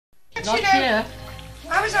But Not you know, here.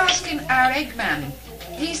 I was asking our eggman.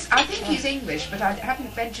 I think he's English, but I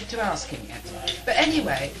haven't ventured to ask him yet. But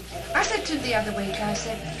anyway, I said to him the other week, I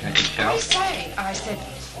said, what are you saying? I said,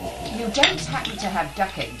 you don't happen to have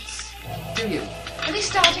duck eggs, do you? And he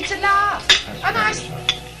started to laugh. And I said,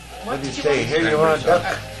 what did you say? Here you are,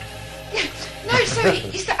 duck. Yeah, no, so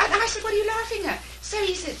he said, and I said, what are you laughing at? So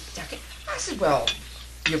he said, duck egg. I said, well,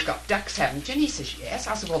 you've got ducks, haven't you? And he says, yes.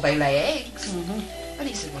 I said, well, they lay eggs. And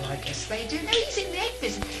he said, well, I guess they do. No, he's in the egg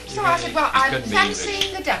business. So I said, well, I'm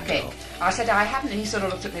fancying the duck egg. I said, I haven't. And he sort of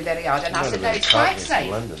looked at me very hard. And I said, no, it's quite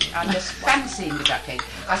safe. I'm just fancying the duck egg.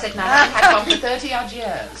 I said, now, I've had one for 30-odd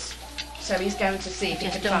years. So he's going to see if he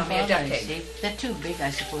can find me a duck egg. They're too big, I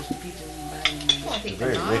suppose, for people to buy them. Well, I think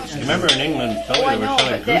they're nice. You remember in England, Oh, I they were know,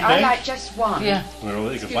 selling but goose eggs? I like just one. Yeah. Well,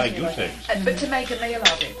 they could buy goose eggs. But to make a meal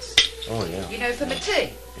of it. Oh, yeah. You know, for my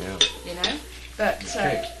tea. Yeah. You know? But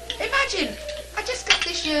imagine, I just got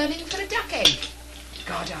this yearning for a duck egg.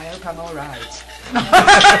 God, I hope I'm all right.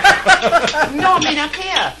 No, I mean up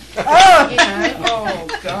here. You know? Oh,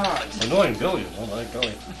 God. Annoying Bill, you know, like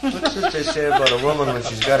Billy. What's it they say about a woman when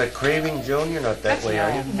she's got a craving, Joan? You're not that way,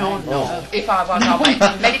 are you? No, no. If I was, I'll make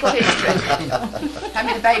medical history.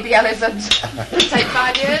 Having a baby elephant. Take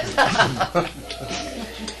 5 years. No,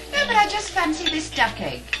 but I just fancy this duck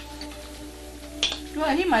egg.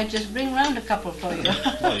 Well, he might just bring round a couple for you.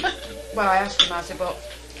 Well, I asked him, I said, well,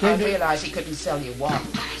 I realised he couldn't sell you one,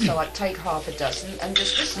 so I'd take half a dozen and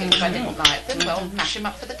just risk it. If I didn't like them, well, mash them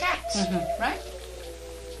up for the cats, right?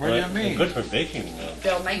 What do you mean? Good for baking.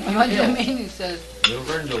 They'll make you What do you ill. mean, he says? You'll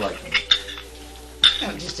learn to like them.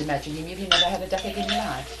 Oh, just imagine if you've never had a duck egg in your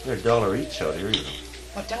life. They're $1 each out here, you know.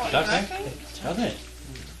 What duck egg? Duck egg? Doesn't it?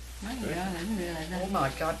 Oh, yeah, I didn't realise Oh that. my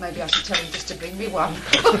God, maybe I should tell him just to bring me one. Not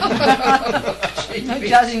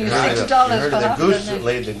charging you You heard $6 of the for half goose an that egg.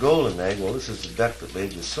 laid the golden egg. Well, this is the duck that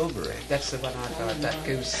laid the silver egg. That's the one I've got, that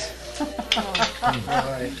goose.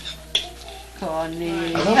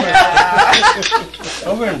 Connie.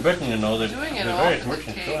 Over in Britain, you know, the Doing it various all for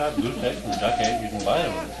merchants cake. still have goose eggs and duck eggs. You can buy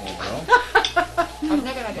them, you know. I've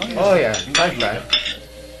never had a goose. Oh yeah, I've tried.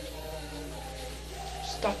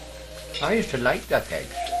 Stop. I used to like duck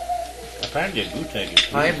eggs. Apparently a goose egg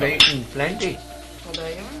is I've eaten plenty. Well,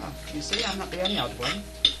 there you are. You see, I'm not the only odd one.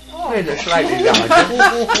 They're slightly larger.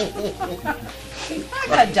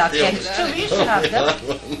 I've had duck eggs too. You should have them.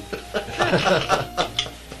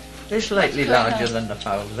 They're slightly larger than the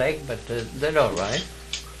fowl's egg, but they're all right.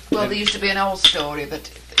 Well, there used to be an old story that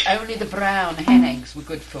only the brown hen eggs were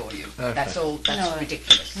good for you. Okay. That's all. That's No.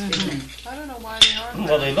 ridiculous, isn't it? I don't know why they aren't.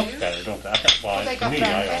 Well, they better, look do you? better, don't they? Well, they to got me,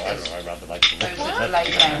 brown I feathers. don't know. I rather like the look Those of that it. lay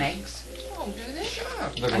brown eggs. Oh, do they? Sure.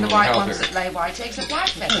 Look And the at white the ones healthier. that lay white eggs have white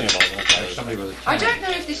Something feathers. about that. Somebody with a I don't know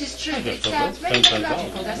if this is true, but it sounds very, very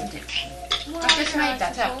logical, doesn't it? Well, I've just yeah, made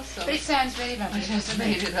that I up, suppose so. but it sounds very logical. I just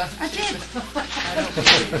made it up. I did.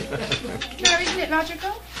 No, isn't it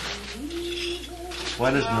logical? Why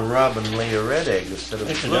doesn't a robin lay a red egg instead of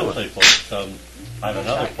a blue Incidentally, one? folks, I have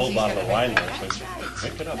another full bottle of wine there, so That's right.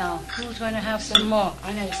 pick it up. Now, who's going to have some more?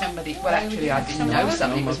 I know somebody, well actually I didn't know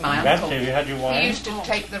somebody, it was my That's uncle. have you had your He wine? used to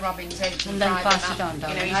take the robin's eggs and And then fry pass them it up. on down.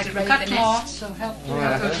 You know, he I used to raid cut the more, nest. so help me.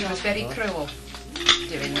 I thought he was very cruel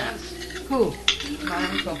doing that. Who? My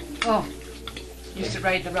uncle Oh. used to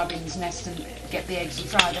raid the robin's nest and get the eggs and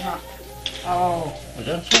fry them up. Oh. Is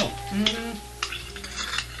that so? Mm-hmm.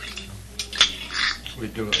 We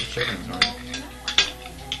do it with chickens, right?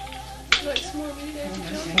 Like some more meat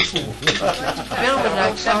eggs. Bill would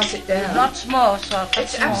like some. Pass it down. Not small, so I'll cut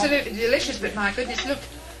It's some more. absolutely delicious, but my goodness, look.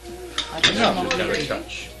 I think No, some just more. got a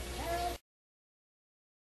touch.